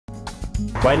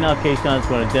Right now, Keishan's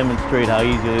going to demonstrate how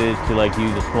easy it is to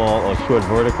use a small or short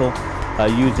vertical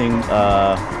using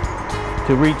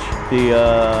to reach the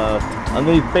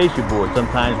underneath fascia board.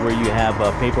 Sometimes where you have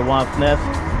a paper wasp nest,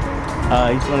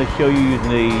 he's going to show you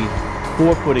using a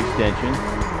 4-foot extension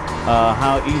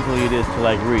how easily it is to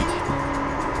reach.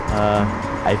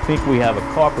 I think we have a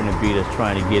carpenter bee that's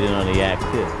trying to get in on the act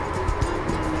too.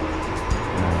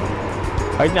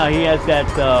 Right now he has that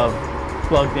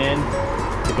plugged in,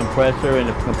 the compressor, and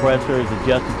the compressor is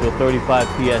adjusted to a 35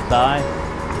 psi.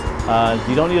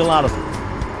 You don't need a lot of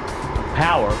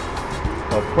power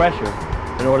or pressure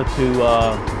in order to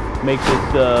make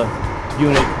this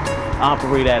unit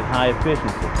operate at high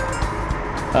efficiency.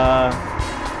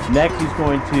 Next, he's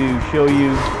going to show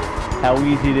you how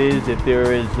easy it is if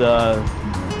there is a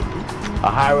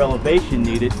higher elevation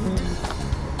needed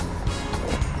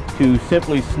to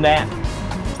simply snap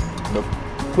the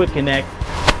quick connect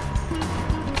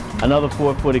another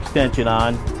 4-foot extension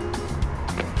on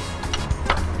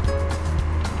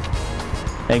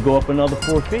and go up another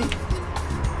 4 feet.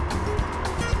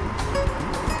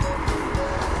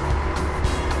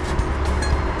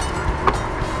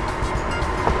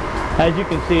 As you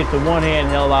can see, it's a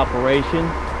one-handheld operation.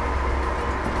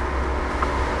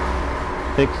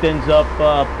 It extends up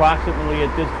approximately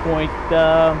at this point,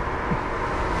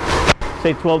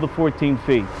 say 12 to 14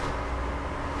 feet.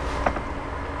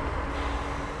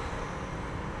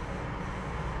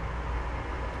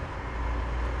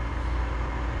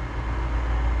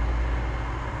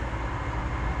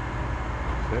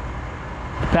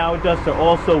 Power duster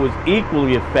also is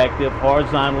equally effective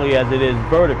horizontally as it is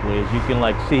vertically. As you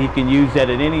can see, he can use that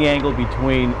at any angle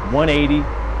between 180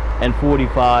 and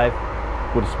 45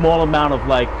 with a small amount of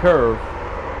curve,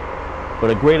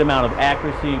 but a great amount of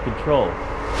accuracy and control.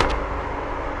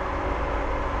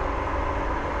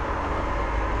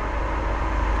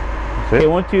 Okay, I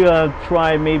want you to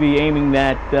try maybe aiming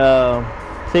that,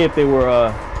 say if they were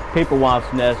a paper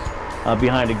wasp nest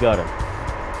behind a gutter.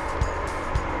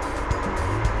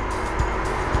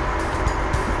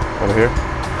 Over here?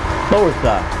 Lower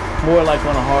side. More like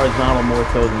on a horizontal more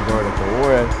so than vertical.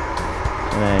 Or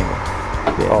an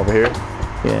angle. Yeah. Over here?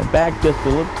 Yeah, back just a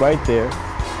little right there.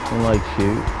 And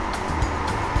shoot.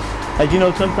 As you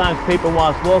know, sometimes paper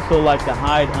wasps also like to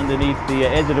hide underneath the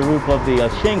edge of the roof of the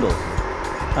shingles.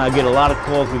 I get a lot of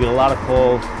calls. We get a lot of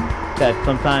calls that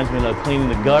sometimes when they're cleaning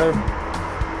the gutter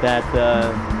that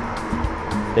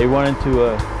they run into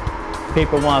a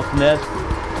paper wasp nest,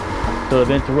 so it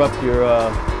interrupts your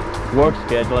work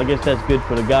schedule. I guess that's good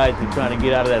for the guys who are trying to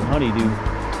get out of that honeydew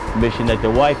mission that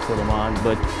their wife put them on.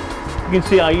 But you can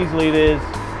see how easily it is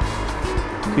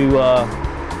to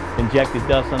inject the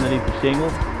dust underneath the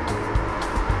shingles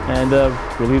and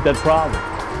relieve that problem.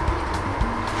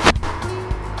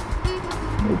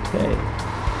 Okay,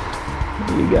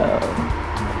 there you go.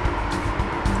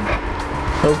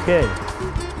 Okay.